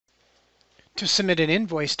To submit an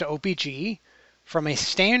invoice to OPG from a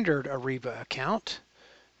standard Ariba account,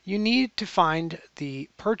 you need to find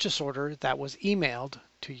the purchase order that was emailed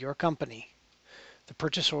to your company. The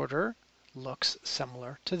purchase order looks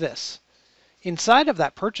similar to this. Inside of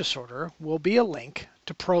that purchase order will be a link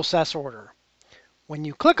to Process Order. When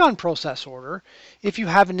you click on Process Order, if you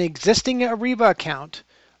have an existing Ariba account,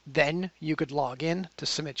 then you could log in to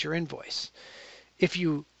submit your invoice. If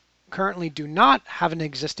you currently do not have an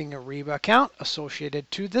existing Ariba account associated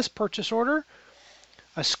to this purchase order,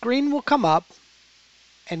 a screen will come up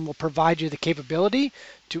and will provide you the capability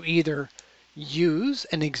to either use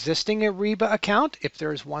an existing Ariba account if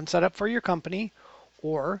there is one set up for your company,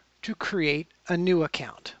 or to create a new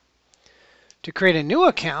account. To create a new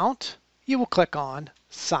account, you will click on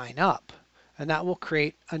Sign Up, and that will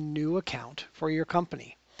create a new account for your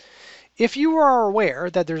company. If you are aware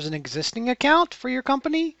that there's an existing account for your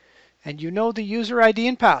company and you know the user ID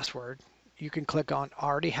and password, you can click on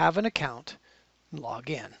Already Have an Account and log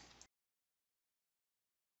in.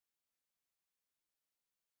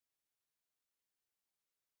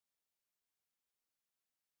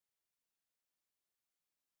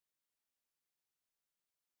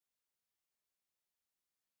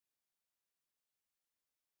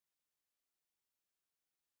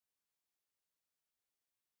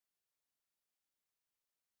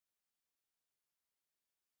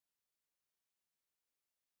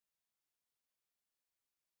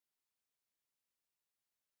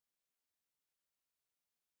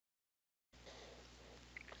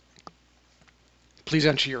 Please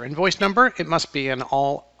enter your invoice number. It must be in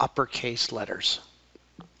all uppercase letters.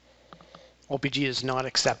 OPG does not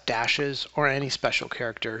accept dashes or any special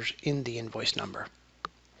characters in the invoice number.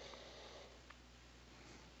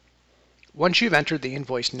 Once you've entered the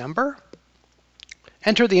invoice number,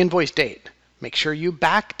 enter the invoice date. Make sure you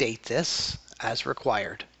backdate this as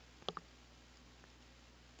required.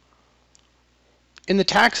 In the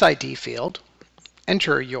tax ID field,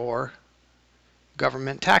 enter your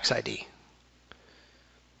government tax ID.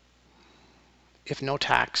 If no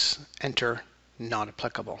tax, enter not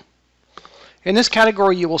applicable. In this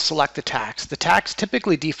category, you will select the tax. The tax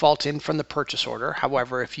typically defaults in from the purchase order.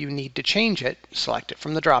 However, if you need to change it, select it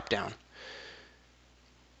from the drop-down.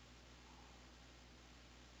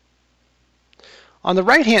 On the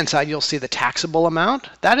right-hand side, you'll see the taxable amount.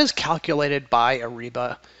 That is calculated by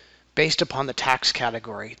Ariba based upon the tax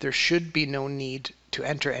category. There should be no need to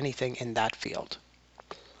enter anything in that field.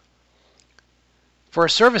 For a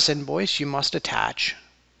service invoice, you must attach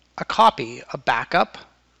a copy, a backup,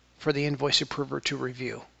 for the invoice approver to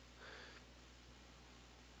review.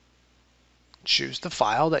 Choose the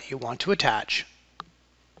file that you want to attach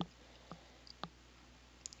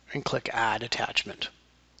and click Add Attachment.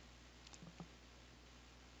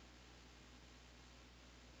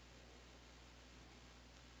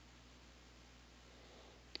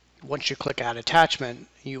 Once you click Add Attachment,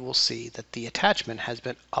 you will see that the attachment has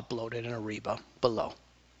been uploaded in Ariba below.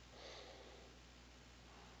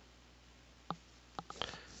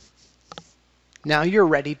 Now you're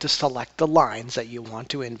ready to select the lines that you want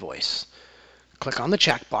to invoice. Click on the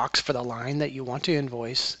checkbox for the line that you want to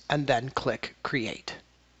invoice and then click Create.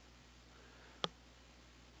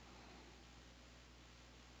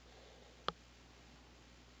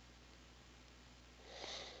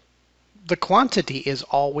 The quantity is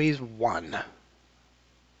always 1.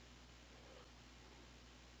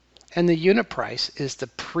 And the unit price is the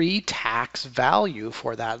pre-tax value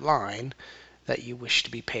for that line that you wish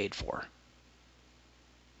to be paid for.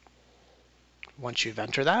 Once you've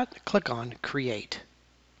entered that, click on Create.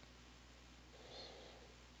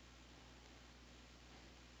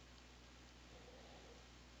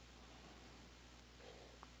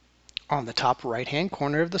 On the top right-hand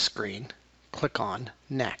corner of the screen, click on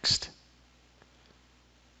Next.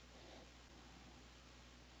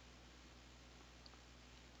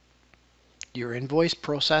 Your invoice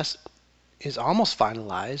process is almost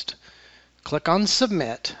finalized. Click on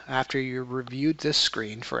Submit after you've reviewed this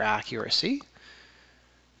screen for accuracy.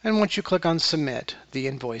 And once you click on Submit, the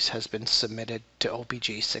invoice has been submitted to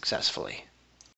OPG successfully.